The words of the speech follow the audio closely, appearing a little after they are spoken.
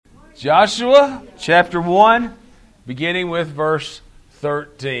Joshua chapter 1, beginning with verse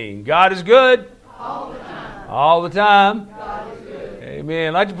 13. God is good. All the time. All the time. God is good.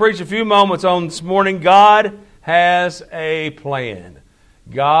 Amen. I'd like to preach a few moments on this morning. God has a plan.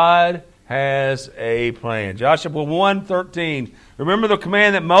 God has a plan. Joshua 1:13. Remember the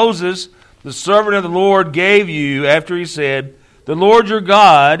command that Moses, the servant of the Lord, gave you after he said, "The Lord your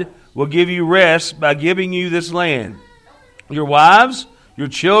God will give you rest by giving you this land. Your wives, your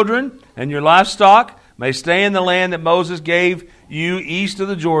children, and your livestock may stay in the land that Moses gave you east of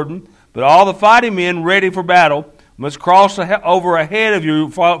the Jordan, but all the fighting men ready for battle must cross over ahead of you,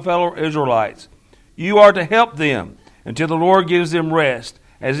 fellow Israelites. You are to help them until the Lord gives them rest,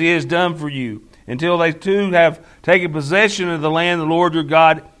 as He has done for you, until they too have taken possession of the land the Lord your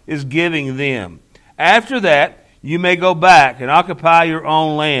God is giving them. After that, you may go back and occupy your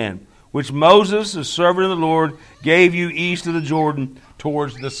own land, which Moses, the servant of the Lord, gave you east of the Jordan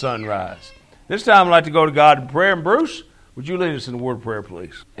towards the sunrise." This time I'd like to go to God in prayer. And Bruce, would you lead us in a word of prayer,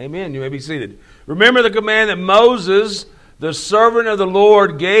 please? Amen. You may be seated. Remember the command that Moses, the servant of the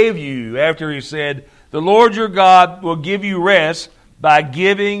Lord, gave you after he said, "The Lord your God will give you rest by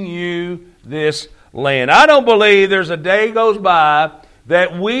giving you this land." I don't believe there's a day goes by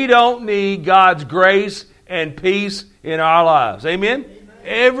that we don't need God's grace and peace in our lives. Amen?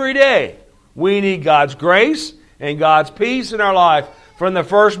 Every day we need God's grace and God's peace in our life, from the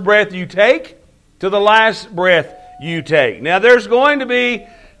first breath you take to the last breath you take. Now, there's going to be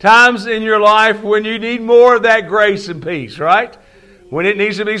times in your life when you need more of that grace and peace, right? When it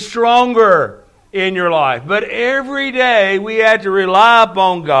needs to be stronger in your life. But every day we have to rely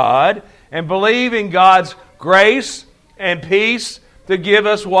upon God and believe in God's grace and peace to give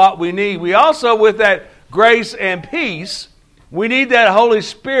us what we need. We also, with that grace and peace, we need that Holy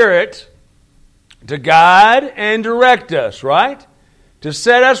Spirit to guide and direct us, right? To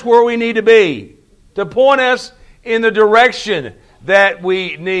set us where we need to be, to point us in the direction that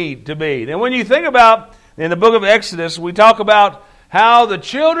we need to be. Now, when you think about, in the book of Exodus, we talk about how the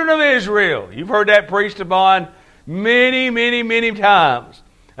children of Israel, you've heard that preached upon many, many, many times,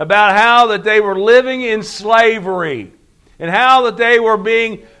 about how that they were living in slavery and how that they were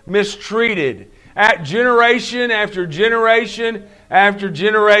being mistreated at generation after generation after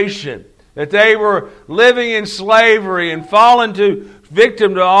generation, that they were living in slavery and fallen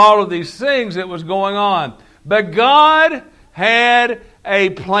victim to all of these things that was going on. But God had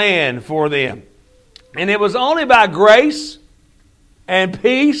a plan for them. And it was only by grace and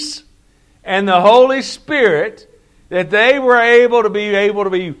peace and the Holy Spirit that they were able to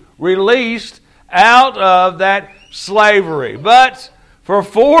be released out of that slavery. But for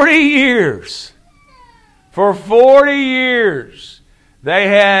 40 years, they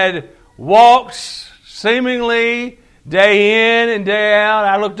had walked seemingly day in and day out.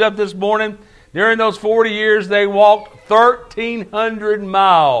 I looked up this morning. During those 40 years, they walked 1,300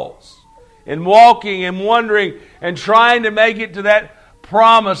 miles. And walking and wandering and trying to make it to that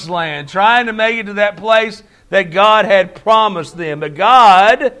promised land. Trying to make it to that place that God had promised them. But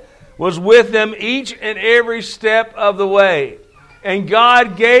God was with them each and every step of the way. And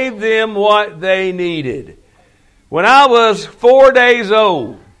God gave them what they needed. When I was 4 days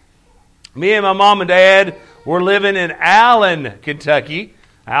old, me and my mom and dad were living in Allen, Kentucky,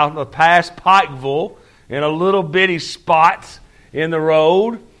 out past Pikeville, in a little bitty spot in the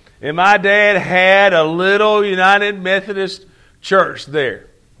road. And my dad had a little United Methodist Church there.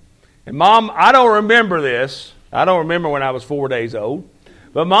 And Mom, I don't remember this. I don't remember when I was 4 days old.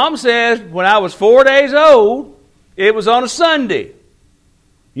 But Mom says when I was 4 days old, it was on a Sunday.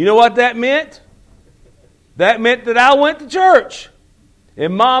 You know what that meant? That meant that I went to church.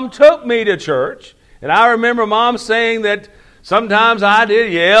 And Mom took me to church. And I remember Mom saying that sometimes I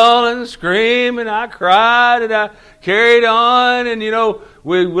did yell and scream and I cried and I carried on. And you know,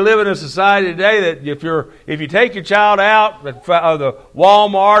 we live in a society today that if you take your child out at the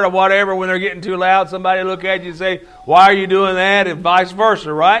Walmart or whatever when they're getting too loud, somebody look at you and say, "Why are you doing that?" and vice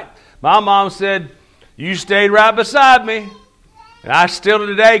versa, right? My mom said, "You stayed right beside me." And I still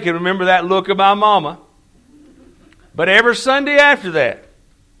today can remember that look of my mama. But every Sunday after that,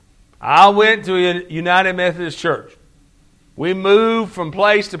 I went to a United Methodist Church. We moved from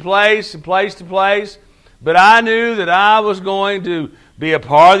place to place and place to place, but I knew that I was going to be a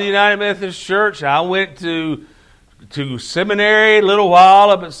part of the United Methodist Church. I went to seminary a little while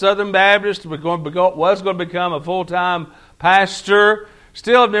up at Southern Baptist. Was going to become a full-time pastor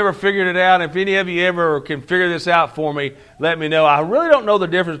still have never figured it out. If any of you ever can figure this out for me, let me know. I really don't know the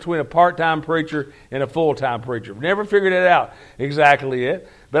difference between a part-time preacher and a full-time preacher. Never figured it out exactly yet.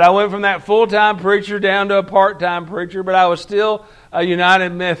 But I went from that full-time preacher down to a part-time preacher, but I was still a United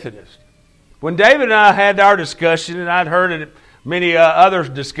Methodist. When David and I had our discussion, and I'd heard it many other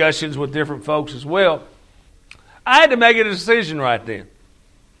discussions with different folks as well, I had to make a decision right then.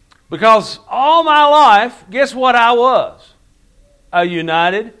 Because all my life, guess what I was? A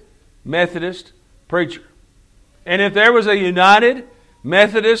United Methodist preacher. And if there was a United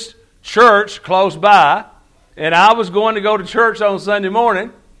Methodist church close by, and I was going to go to church on Sunday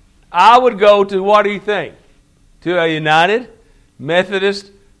morning, I would go to, what do you think? To a United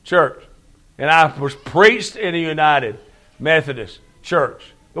Methodist church. And I was preached in a United Methodist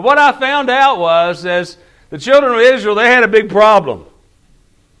church. But what I found out was, as the children of Israel, they had a big problem.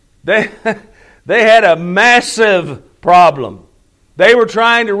 They had a massive problem. They were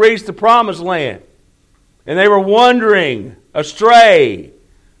trying to reach the promised land. And they were wandering astray,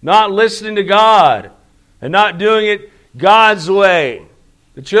 not listening to God, and not doing it God's way.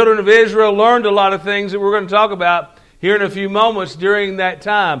 The children of Israel learned a lot of things that we're going to talk about here in a few moments during that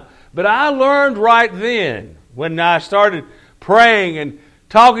time. But I learned right then, when I started praying and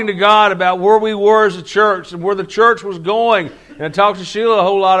talking to God about where we were as a church and where the church was going, and I talked to Sheila a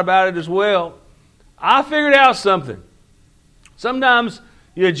whole lot about it as well, I figured out something. Sometimes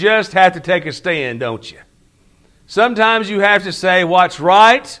you just have to take a stand, don't you? Sometimes you have to say what's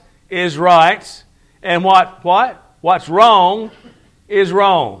right is right, and what's wrong is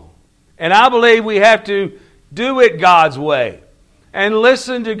wrong. And I believe we have to do it God's way, and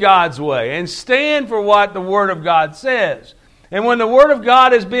listen to God's way, and stand for what the Word of God says. And when the Word of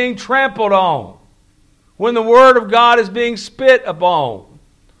God is being trampled on, when the Word of God is being spit upon,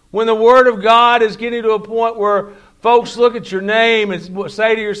 when the Word of God is getting to a point where folks look at your name and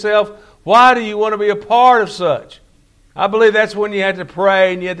say to yourself, why do you want to be a part of such? I believe that's when you have to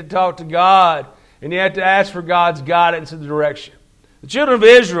pray and you have to talk to God and you have to ask for God's guidance and direction. The children of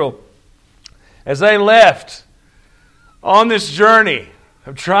Israel, as they left on this journey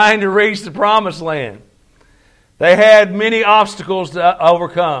of trying to reach the promised land, they had many obstacles to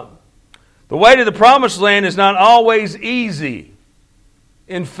overcome. The way to the promised land is not always easy.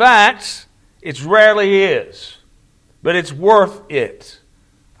 In fact, it rarely is. But it's worth it.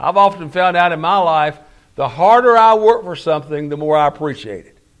 I've often found out in my life, the harder I work for something, the more I appreciate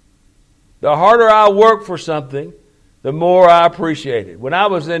it. The harder I work for something, the more I appreciate it. When I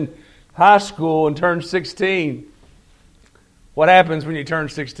was in high school and turned 16, what happens when you turn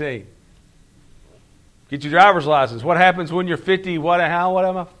 16? Get your driver's license. What happens when you're 50, what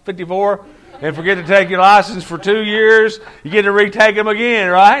am I, 54? And forget to take your license for 2 years? You get to retake them again,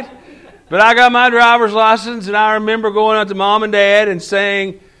 right? But I got my driver's license, and I remember going up to Mom and Dad and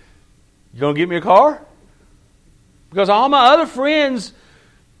saying, you going to get me a car? Because all my other friends,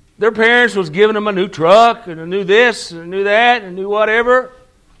 their parents was giving them a new truck, and a new this, and a new that, and a new whatever.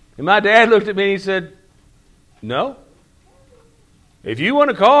 And my dad looked at me and he said, no. If you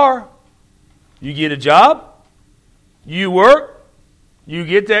want a car, you get a job, you work, you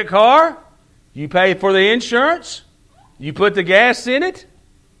get that car, you pay for the insurance, you put the gas in it.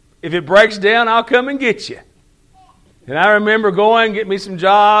 If it breaks down, I'll come and get you. And I remember going, get me some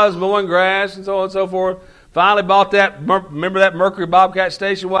jobs, mowing grass, and so on and so forth. Finally bought that, remember that Mercury Bobcat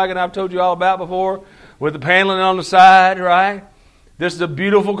station wagon I've told you all about before? With the paneling on the side, right? This is a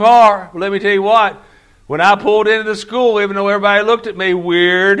beautiful car. But let me tell you what, when I pulled into the school, even though everybody looked at me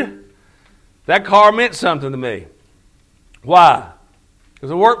weird, that car meant something to me. Why? Because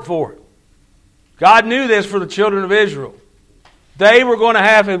I worked for it. God knew this for the children of Israel. They were going to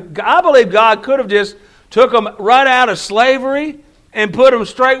have, I believe God could have just took them right out of slavery and put them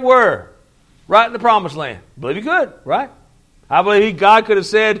straight where? Right in the promised land. I believe He could, right? I believe God could have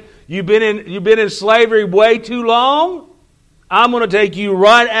said, you've been in slavery way too long. I'm going to take you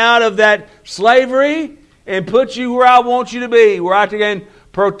right out of that slavery and put you where I want you to be, where I can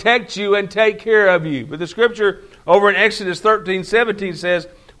protect you and take care of you. But the scripture over in Exodus 13:17 says,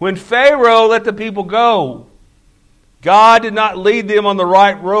 when Pharaoh let the people go, God did not lead them on the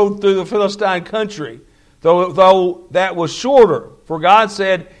right road through the Philistine country, though that was shorter. For God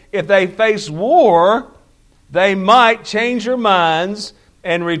said, if they face war, they might change their minds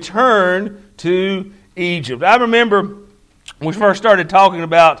and return to Egypt. I remember when we first started talking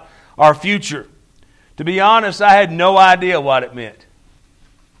about our future. To be honest, I had no idea what it meant.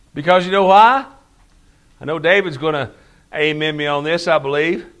 Because you know why? I know David's going to amen me on this, I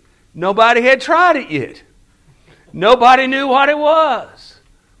believe. Nobody had tried it yet. Nobody knew what it was.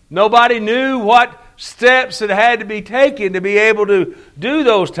 Nobody knew what steps that had to be taken to be able to do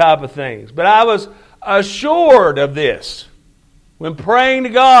those type of things. But I was assured of this when praying to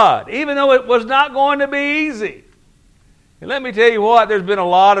God, even though it was not going to be easy. And let me tell you what, there's been a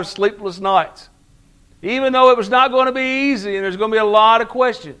lot of sleepless nights. Even though it was not going to be easy, and there's going to be a lot of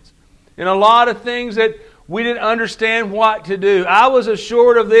questions and a lot of things that we didn't understand what to do, I was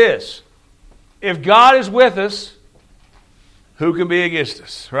assured of this. If God is with us, who can be against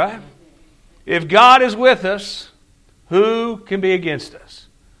us, right? If God is with us, who can be against us?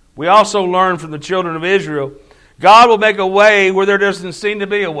 We also learn from the children of Israel, God will make a way where there doesn't seem to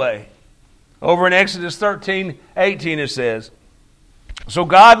be a way. Over in Exodus 13:18 it says, so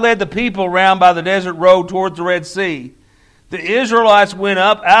God led the people round by the desert road towards the Red Sea. The Israelites went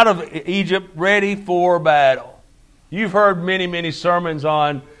up out of Egypt ready for battle. You've heard many, many sermons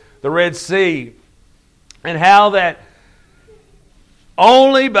on the Red Sea and how that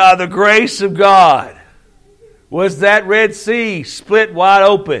only by the grace of God was that Red Sea split wide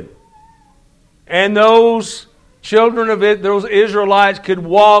open. And those children of it, those Israelites could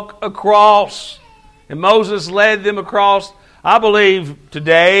walk across. And Moses led them across. I believe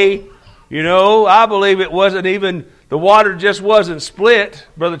today, I believe it wasn't even, the water just wasn't split,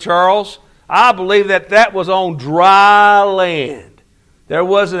 Brother Charles. I believe that was on dry land. There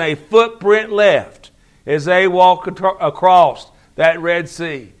wasn't a footprint left as they walked across that Red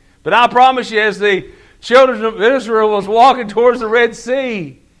Sea. But I promise you, as the children of Israel was walking towards the Red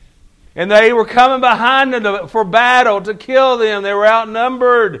Sea, and they were coming behind them for battle to kill them, they were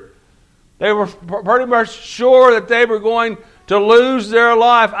outnumbered. They were pretty much sure that they were going to lose their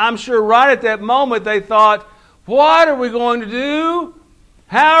life. I'm sure right at that moment they thought, what are we going to do?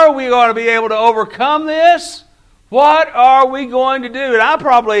 How are we going to be able to overcome this? What are we going to do? And I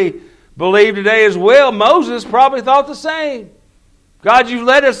probably believe today as well, Moses probably thought the same. God, you've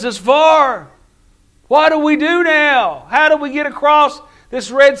led us this far. What do we do now? How do we get across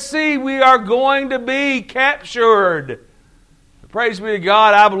this Red Sea? We are going to be captured. Praise be to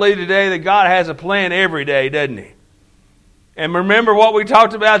God. I believe today that God has a plan every day, doesn't He? And remember what we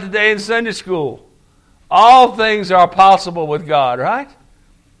talked about today in Sunday school. All things are possible with God, right?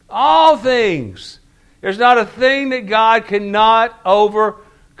 All things. There's not a thing that God cannot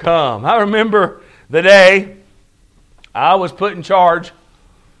overcome. I remember the day I was put in charge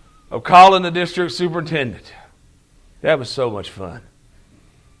of calling the district superintendent. That was so much fun.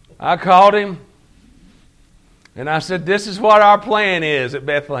 I called him and I said, this is what our plan is at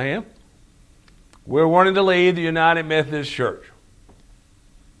Bethlehem. We're wanting to leave the United Methodist Church.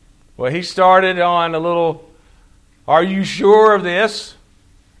 Well, he started on a little, are you sure of this?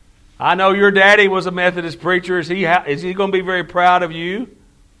 I know your daddy was a Methodist preacher. Is he going to be very proud of you?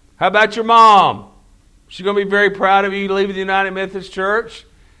 How about your mom? She's going to be very proud of you leaving the United Methodist Church?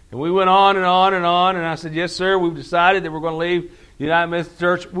 And we went on and on and on. And I said, yes, sir, we've decided that we're going to leave the United Methodist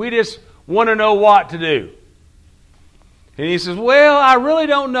Church. We just want to know what to do. And he says, well, I really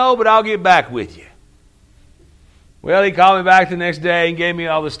don't know, but I'll get back with you. Well, he called me back the next day and gave me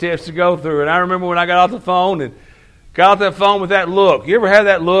all the steps to go through. And I remember when I got off the phone and got off that phone with that look. You ever have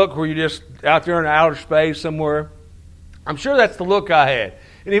that look where you're just out there in outer space somewhere? I'm sure that's the look I had.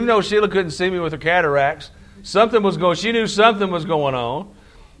 And even though Sheila couldn't see me with her cataracts, she knew something was going on.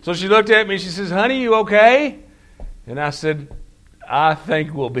 So she looked at me and she says, honey, you okay? And I said, I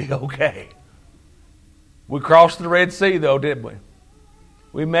think we'll be okay. We crossed the Red Sea though, didn't we?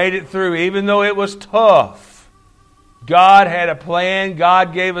 We made it through, even though it was tough. God had a plan.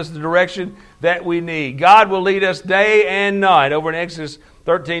 God gave us the direction that we need. God will lead us day and night. Over in Exodus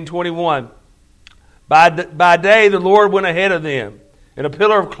 13:21. By day the Lord went ahead of them in a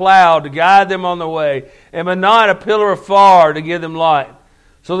pillar of cloud to guide them on the way, and by night a pillar of fire to give them light,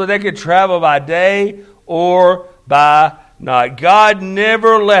 so that they could travel by day or by night. God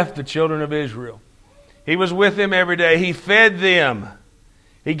never left the children of Israel. He was with them every day. He fed them.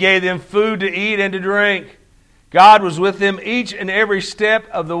 He gave them food to eat and to drink. God was with them each and every step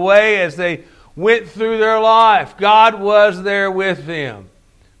of the way as they went through their life. God was there with them.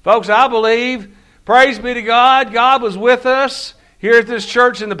 Folks, I believe, praise be to God, God was with us here at this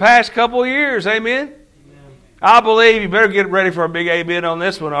church in the past couple of years. Amen? Amen. I believe, you better get ready for a big amen on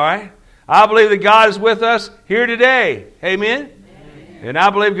this one, all right? I believe that God is with us here today. Amen? Amen. And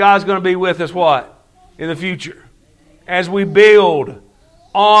I believe God's going to be with us what? In the future. As we build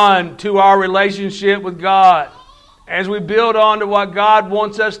on to our relationship with God. As we build on to what God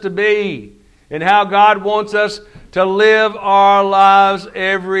wants us to be. And how God wants us to live our lives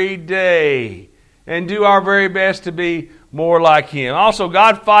every day. And do our very best to be more like Him. Also,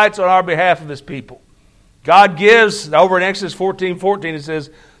 God fights on our behalf of His people. God gives, over in Exodus 14:14 it says,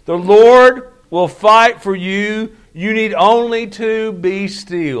 the Lord will fight for you. You need only to be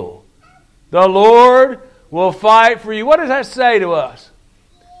still. The Lord will fight for you. What does that say to us?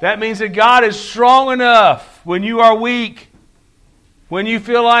 That means that God is strong enough when you are weak, when you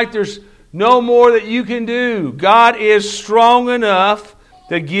feel like there's no more that you can do. God is strong enough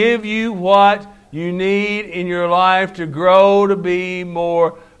to give you what you need in your life to grow to be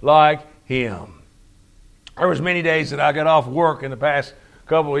more like Him. There was many days that I got off work in the past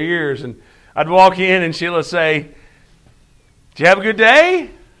couple of years, and I'd walk in and Sheila would say, "Did you have a good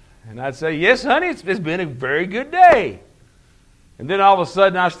day?" And I'd say, "Yes, honey, it's been a very good day." And then all of a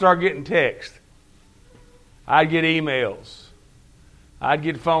sudden I'd start getting texts. I'd get emails. I'd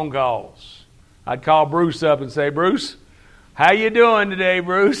get phone calls. I'd call Bruce up and say, "Bruce, how you doing today,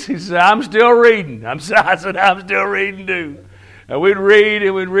 Bruce?" He said, "I'm still reading." I said, "I'm still reading too." And we'd read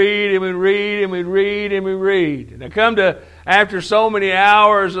and we'd read and we'd read and we'd read and we'd read. And I come to, after so many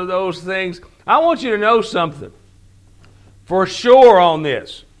hours of those things, I want you to know something for sure on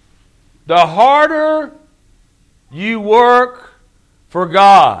this. The harder you work for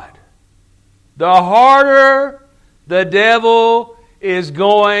God, the harder the devil is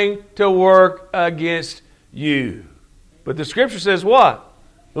going to work against you. But the Scripture says what?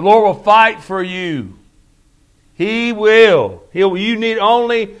 The Lord will fight for you. He will. You need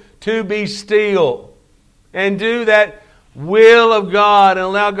only to be still and do that will of God and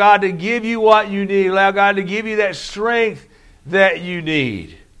allow God to give you what you need. Allow God to give you that strength that you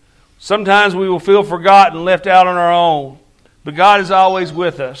need. Sometimes we will feel forgotten, left out on our own. But God is always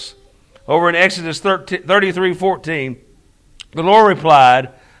with us. Over in Exodus 33:14, the Lord replied,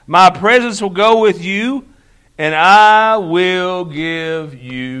 "My presence will go with you, and I will give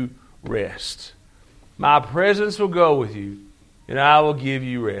you rest." My presence will go with you, and I will give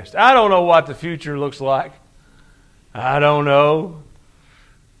you rest. I don't know what the future looks like. I don't know.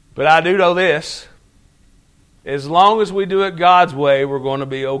 But I do know this. As long as we do it God's way, we're going to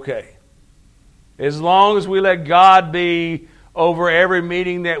be okay. As long as we let God be over every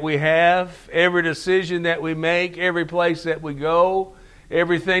meeting that we have, every decision that we make, every place that we go,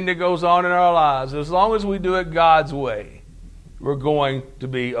 everything that goes on in our lives, as long as we do it God's way, we're going to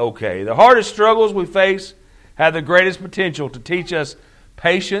be okay. The hardest struggles we face have the greatest potential to teach us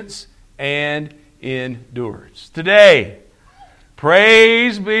patience and endurance. Today,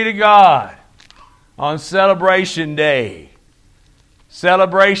 praise be to God, on Celebration Day,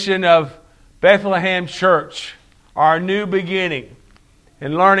 celebration of Bethlehem Church, our new beginning,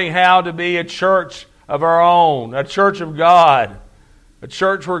 and learning how to be a church of our own, a church of God, a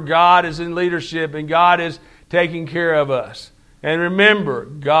church where God is in leadership and God is taking care of us. And remember,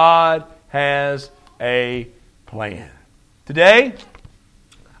 God has a plan. Today,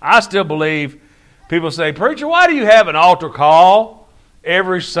 I still believe people say, "Preacher, why do you have an altar call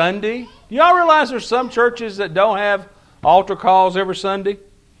every Sunday?" Do y'all realize there's some churches that don't have altar calls every Sunday?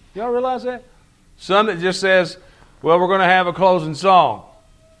 Y'all realize that? Some that just says, "Well, we're going to have a closing song."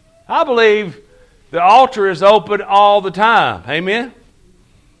 I believe the altar is open all the time. Amen?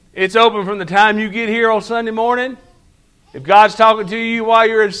 It's open from the time you get here on Sunday morning. If God's talking to you while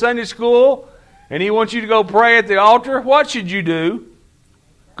you're in Sunday school and He wants you to go pray at the altar, what should you do?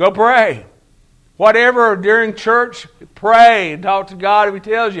 Go pray. Whatever during church, pray and talk to God if He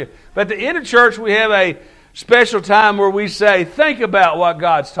tells you. But at the end of church, we have a special time where we say, think about what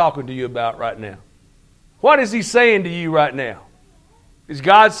God's talking to you about right now. What is He saying to you right now? Is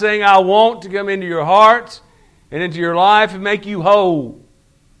God saying, "I want to come into your heart and into your life and make you whole.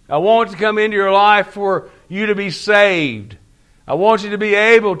 I want to come into your life for you to be saved. I want you to be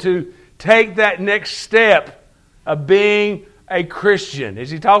able to take that next step of being a Christian." Is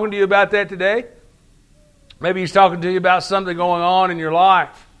He talking to you about that today? Maybe He's talking to you about something going on in your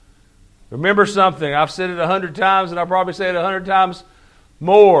life. Remember something. I've said it 100 times, and I'll probably say it 100 times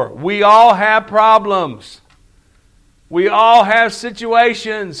more. We all have problems. We all have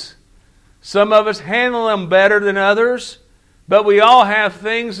situations. Some of us handle them better than others, but we all have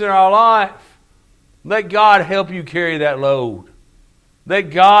things in our life. Let God help you carry that load.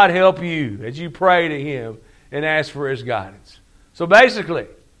 Let God help you as you pray to Him and ask for His guidance. So basically,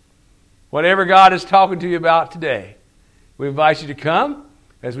 whatever God is talking to you about today, we invite you to come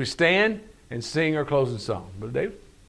as we stand and sing our closing song. Brother David?